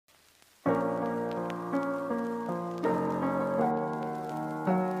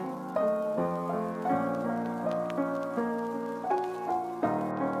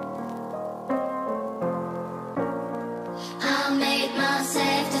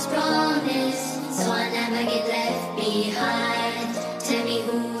was promised, so I never get left behind. Tell me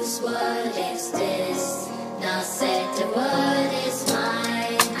whose world is this? Now said the world is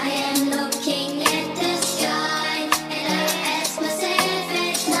mine. I am looking at the sky, and I ask myself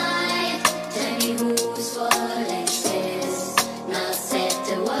at night, tell me whose world is this? Now said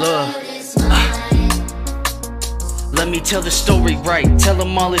the world is mine. Let me tell the story right, tell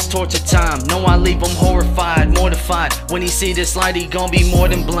him all his torture time. No, I leave him horrified, mortified. When he see this light, he gon' be more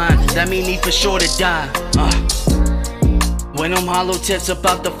than blind. That mean he for sure to die. When them hollow tips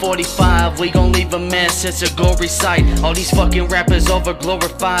about the 45, we gon' leave a mess, it's a gory sight. All these fucking rappers over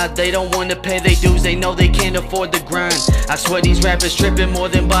glorified. They don't wanna pay their dues, they know they can't afford the grind. I swear these rappers tripping more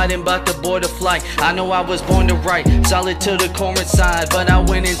than Biden bout to board a flight. I know I was born to write, solid to the current side, but I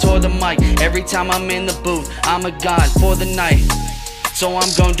went and tore the mic. Every time I'm in the booth, I'm a god for the night, so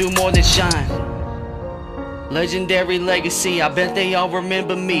I'm gon' do more than shine. Legendary legacy, I bet they all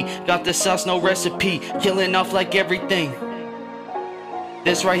remember me. Got the sauce, no recipe, killing off like everything.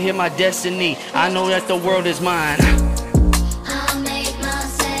 This right here my destiny, I know that the world is mine. I'll make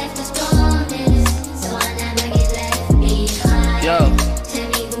myself this promise, so I never get left behind. Yo. Tell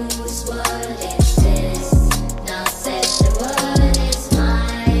me whose world is this? Now said the world is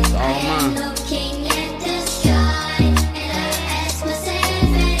mine. I am looking at the sky, and I ask myself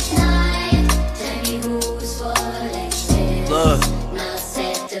at night, tell me whose world is this? Look. Now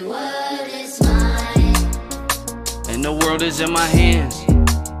said the world is mine. And the world is in my hands.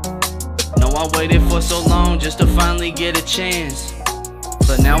 No, I waited for so long just to finally get a chance,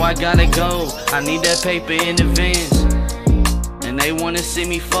 but now I gotta go, I need that paper in advance. And they wanna see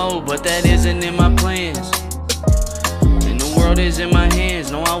me fold, but that isn't in my plans. And the world is in my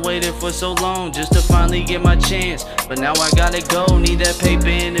hands. No, I waited for so long just to finally get my chance, but now I gotta go, need that paper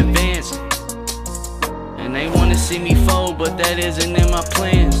in advance. And they wanna see me fold, but that isn't in my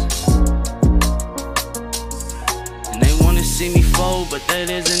plans. See me fold, but that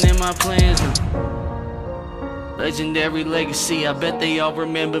isn't in my plans. Legendary legacy, I bet they all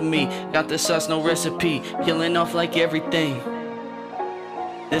remember me. Got the sauce, no recipe, killing off like everything.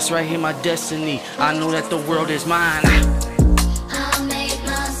 This right here my destiny, I know that the world is mine.